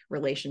symbiotic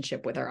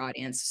relationship with our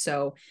audience.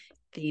 So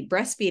the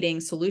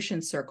breastfeeding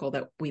solution circle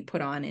that we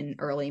put on in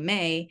early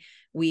May,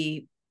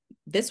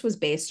 this was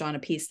based on a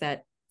piece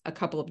that a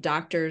couple of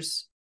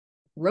doctors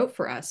wrote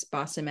for us,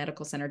 Boston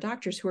Medical Center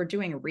doctors who are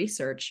doing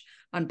research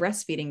on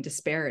breastfeeding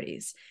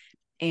disparities.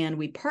 And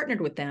we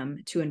partnered with them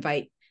to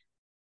invite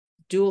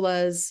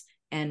doulas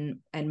and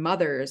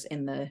mothers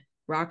in the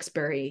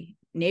Roxbury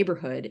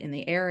neighborhood in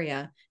the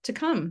area to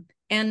come,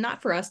 and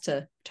not for us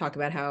to talk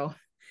about how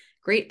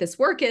great this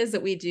work is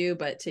that we do,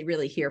 but to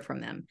really hear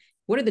from them.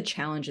 What are the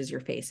challenges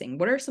you're facing?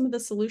 What are some of the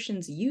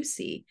solutions you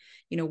see?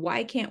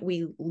 Why can't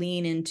we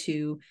lean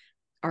into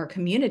our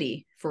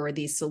community for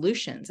these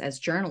solutions as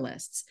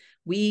journalists?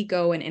 We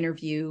go and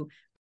interview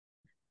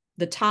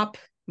the top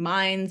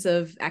minds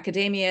of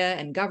academia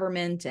and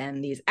government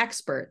and these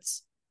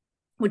experts,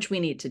 which we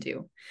need to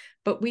do.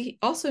 But we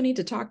also need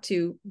to talk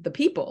to the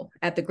people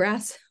at the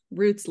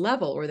grassroots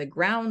level or the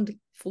ground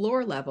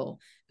floor level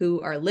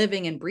who are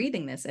living and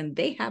breathing this, and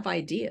they have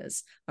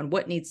ideas on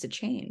what needs to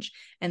change.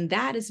 And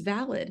that is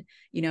valid.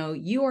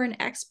 You are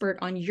an expert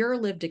on your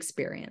lived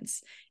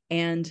experience,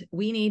 and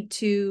we need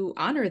to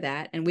honor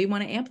that. And we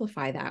want to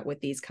amplify that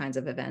with these kinds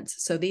of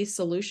events. So these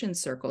solution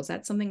circles,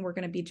 that's something we're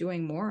going to be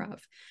doing more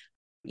of.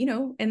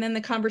 And then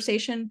the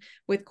conversation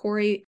with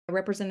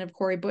Representative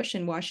Cori Bush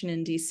in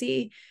Washington,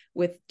 D.C.,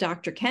 with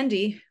Dr.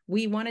 Kendi,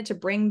 we wanted to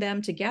bring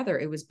them together.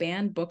 It was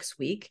Banned Books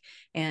Week,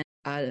 and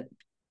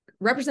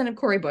Representative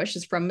Cori Bush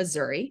is from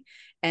Missouri,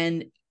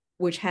 and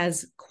which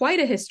has quite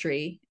a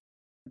history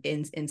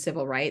in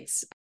civil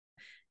rights.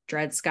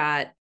 Dred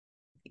Scott,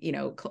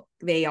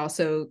 they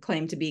also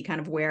claim to be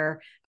kind of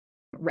where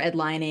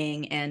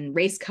redlining and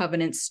race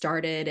covenants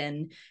started,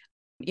 and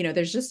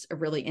there's just a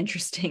really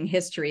interesting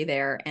history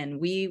there. And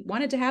we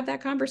wanted to have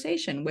that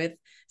conversation with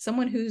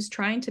someone who's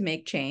trying to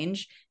make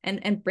change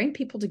and bring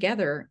people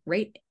together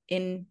right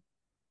in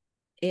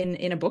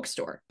a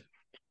bookstore.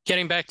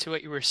 Getting back to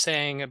what you were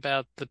saying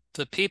about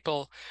the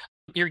people,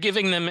 you're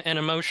giving them an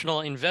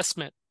emotional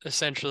investment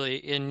essentially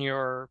in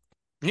your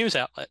news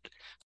outlet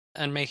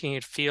and making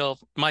it feel,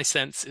 my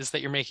sense is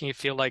that you're making it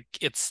feel like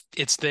it's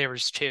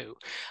theirs too.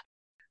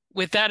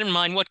 With that in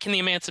mind, what can the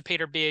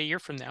Emancipator be a year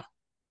from now?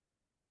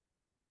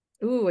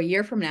 Ooh, a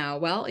year from now.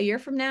 Well, a year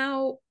from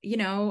now,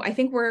 I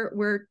think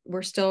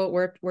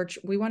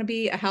we want to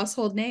be a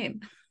household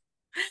name.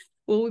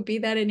 Will we be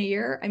that in a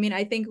year? I mean,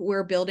 I think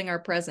we're building our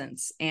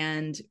presence,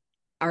 and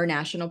our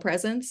national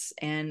presence,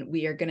 and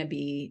we are going to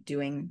be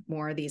doing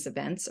more of these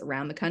events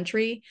around the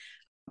country,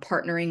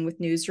 partnering with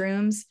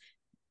newsrooms.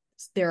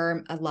 There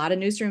are a lot of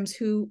newsrooms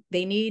who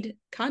they need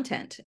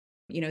content.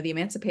 You know, the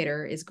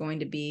Emancipator is going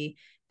to be,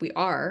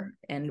 we're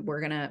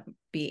going to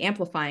be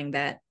amplifying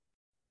that.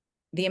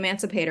 The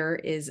Emancipator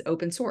is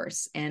open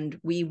source, and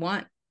we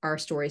want our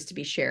stories to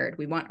be shared.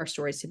 We want our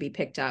stories to be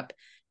picked up.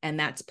 And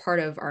that's part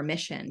of our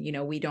mission. You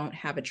know, we don't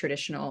have a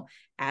traditional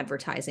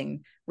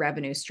advertising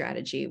revenue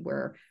strategy.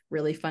 We're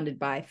really funded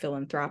by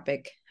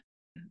philanthropic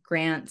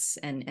grants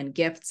and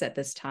gifts at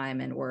this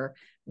time. And we're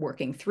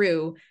working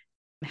through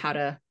how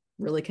to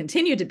really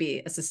continue to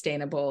be a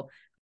sustainable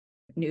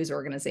news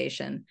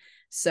organization.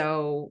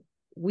 So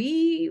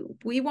we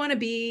want to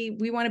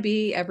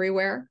be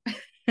everywhere.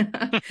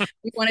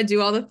 We want to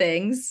do all the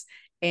things,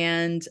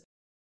 and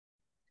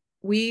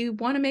we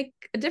want to make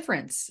a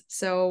difference.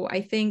 So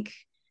I think,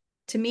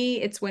 to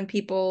me, it's when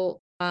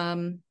people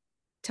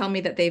tell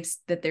me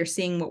that they're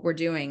seeing what we're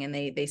doing, and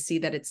they see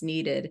that it's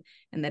needed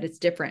and that it's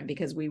different,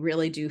 because we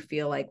really do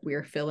feel like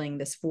we're filling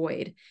this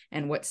void.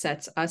 And what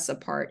sets us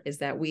apart is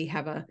that we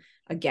have a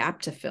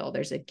gap to fill.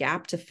 There's a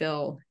gap to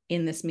fill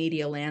in this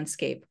media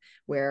landscape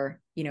where,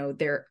 you know,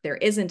 there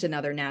isn't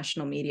another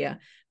national media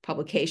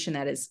publication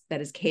that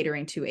is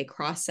catering to a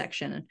cross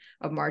section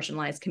of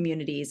marginalized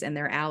communities and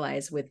their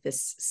allies with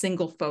this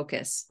single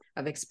focus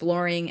of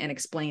exploring and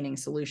explaining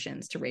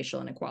solutions to racial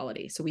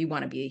inequality. So we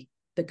want to be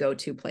the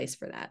go-to place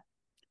for that.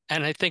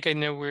 And I think I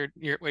know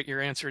what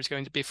your answer is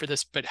going to be for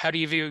this, but how do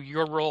you view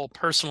your role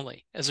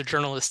personally as a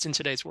journalist in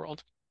today's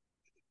world?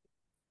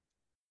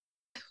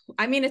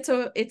 I mean, it's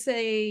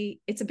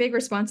a big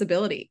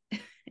responsibility.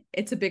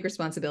 It's a big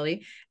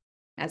responsibility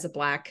as a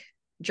Black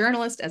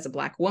journalist, as a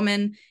Black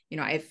woman. You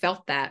know, I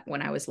felt that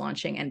when I was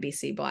launching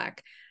NBC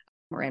Black,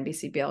 or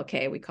NBC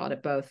BLK, we called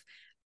it both.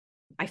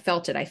 I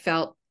felt it. I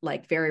felt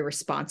like very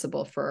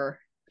responsible for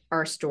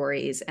our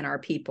stories and our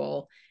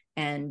people,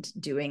 and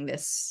doing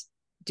this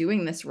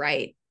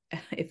right,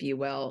 if you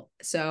will.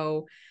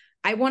 So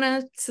I want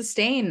to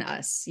sustain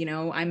us. You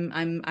know, I'm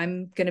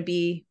going to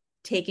be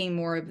taking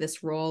more of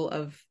this role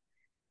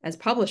as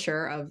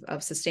publisher of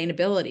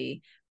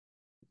sustainability.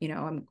 You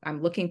know,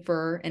 I'm looking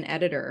for an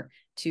editor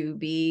to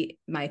be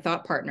my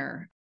thought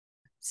partner,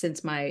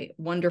 since my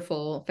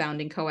wonderful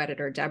founding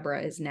co-editor,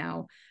 Deborah, is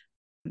now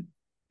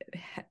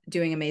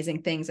doing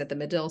amazing things at the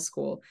Medill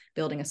School,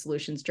 building a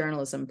solutions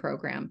journalism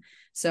program.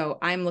 So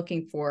I'm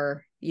looking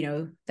for, you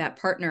know, that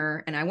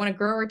partner, and I want to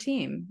grow our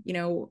team. You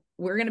know,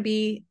 we're going to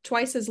be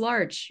twice as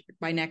large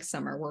by next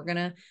summer. We're going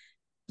to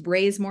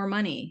raise more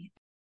money.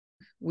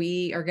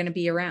 We are going to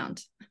be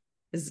around.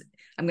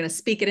 I'm going to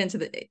speak it into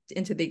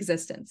the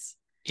existence.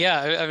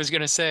 Yeah, I was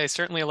going to say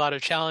certainly a lot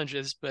of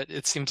challenges, but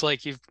it seems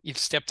like you've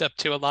stepped up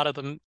to a lot of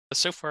them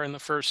so far in the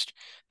first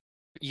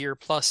year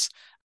plus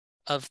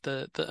of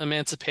the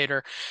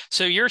Emancipator.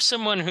 So you're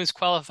someone who's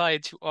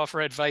qualified to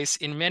offer advice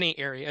in many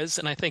areas.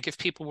 And I think if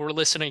people were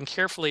listening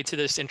carefully to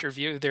this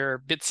interview, there are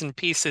bits and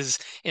pieces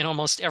in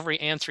almost every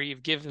answer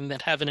you've given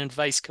that have an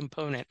advice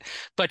component.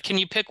 But can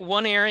you pick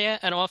one area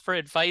and offer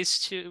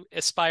advice to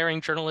aspiring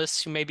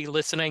journalists who may be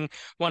listening,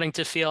 wanting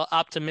to feel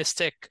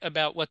optimistic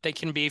about what they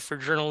can be for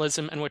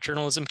journalism and what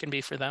journalism can be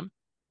for them?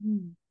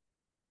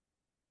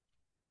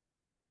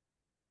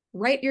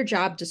 Write your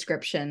job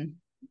description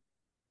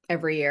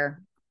every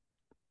year.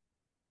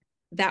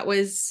 That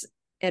was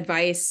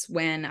advice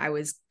when I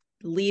was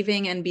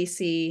leaving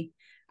NBC.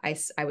 I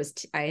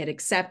had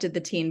accepted the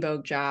Teen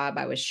Vogue job.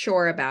 I was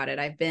sure about it.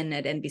 I've been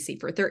at NBC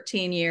for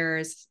 13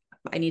 years.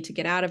 I need to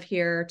get out of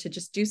here to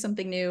just do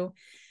something new.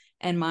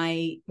 And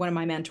one of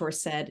my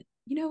mentors said,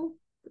 you know,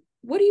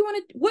 what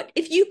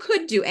if you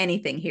could do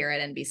anything here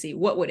at NBC,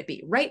 what would it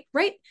be? Right.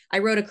 I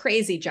wrote a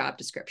crazy job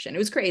description. It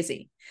was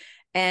crazy.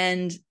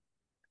 And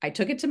I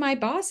took it to my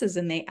bosses,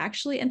 and they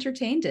actually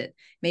entertained it.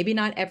 Maybe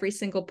not every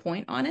single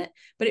point on it,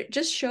 but it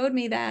just showed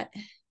me that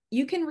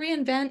you can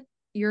reinvent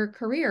your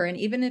career. And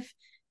even if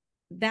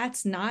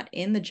that's not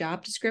in the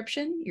job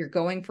description, you're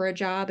going for a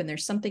job and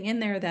there's something in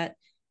there that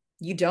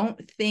you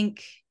don't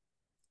think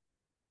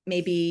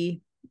maybe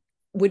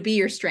would be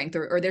your strength,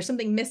 or there's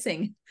something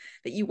missing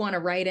that you want to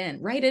write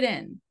it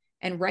in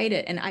and write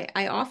it. And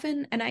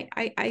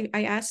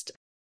I asked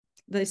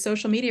the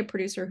social media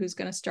producer who's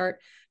going to start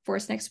for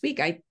us next week,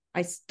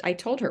 I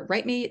told her,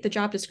 write me the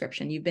job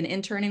description. You've been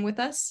interning with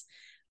us.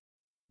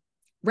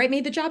 Write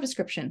me the job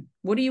description.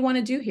 What do you want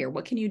to do here?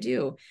 What can you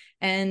do?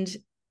 And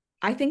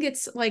I think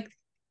it's like,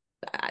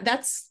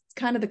 that's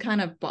kind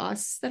of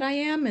boss that I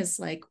am, is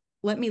like,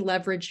 let me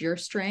leverage your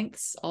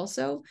strengths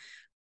also.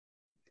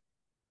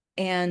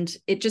 And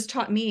it just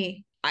taught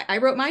me, I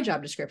wrote my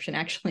job description.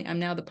 Actually, I'm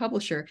now the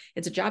publisher.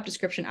 It's a job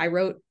description I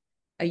wrote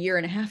a year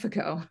and a half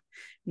ago,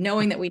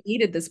 knowing that we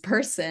needed this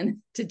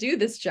person to do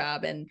this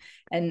job. And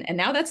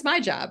now that's my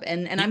job.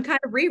 And I'm kind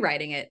of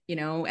rewriting it, you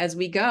know, as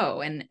we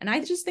go. And I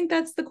just think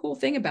that's the cool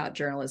thing about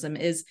journalism,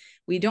 is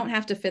we don't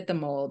have to fit the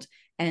mold.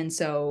 And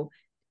so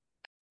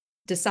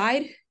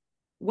decide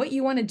what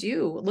you want to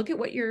do. Look at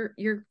what you're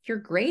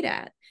great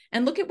at,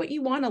 and look at what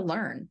you want to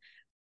learn.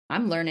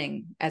 I'm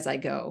learning as I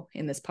go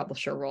in this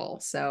publisher role.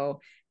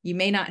 So you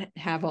may not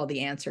have all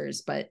the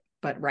answers, but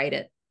write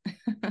it.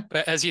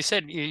 But as you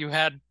said, you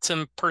had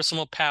some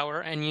personal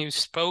power and you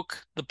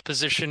spoke the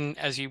position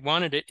as you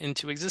wanted it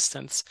into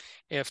existence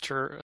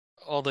after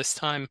all this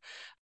time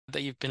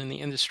that you've been in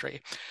the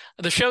industry.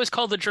 The show is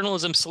called The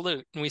Journalism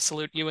Salute, and we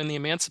salute you and the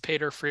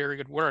Emancipator for your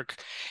good work.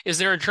 Is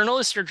there a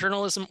journalist or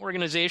journalism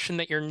organization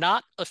that you're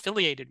not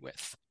affiliated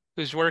with,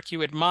 whose work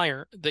you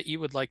admire, that you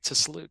would like to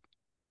salute?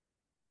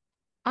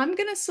 I'm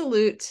going to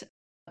salute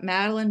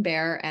Madeline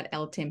Bear at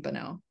El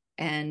Timpano,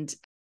 and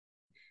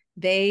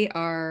they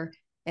are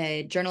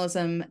a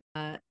journalism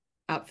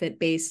outfit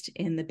based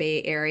in the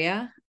Bay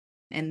Area,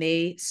 and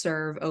they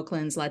serve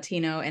Oakland's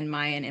Latino and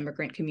Mayan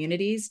immigrant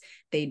communities.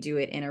 They do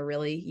it in a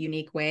really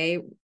unique way.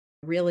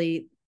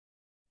 Really,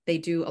 they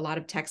do a lot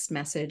of text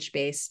message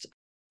based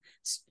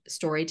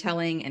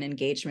storytelling and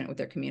engagement with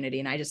their community.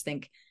 And I just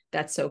think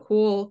that's so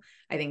cool.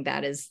 I think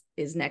that is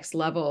next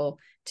level,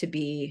 to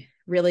be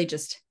really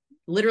just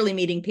literally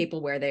meeting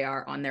people where they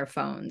are on their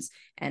phones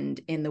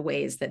and in the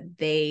ways that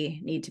they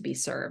need to be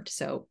served.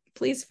 So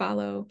please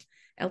follow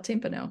El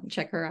Timpano and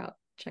check her out.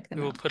 Check them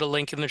out. We will put a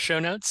link in the show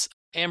notes.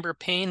 Amber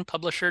Payne,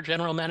 publisher,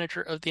 general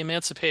manager of The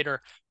Emancipator,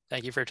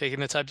 thank you for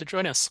taking the time to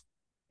join us.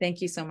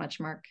 Thank you so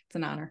much, Mark. It's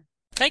an honor.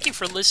 Thank you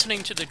for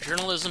listening to the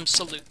Journalism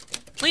Salute.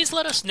 Please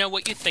let us know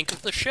what you think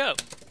of the show.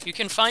 You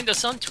can find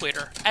us on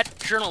Twitter at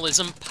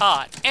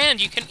JournalismPod,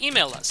 and you can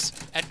email us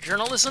at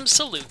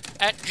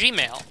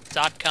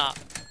journalismsalute@gmail.com.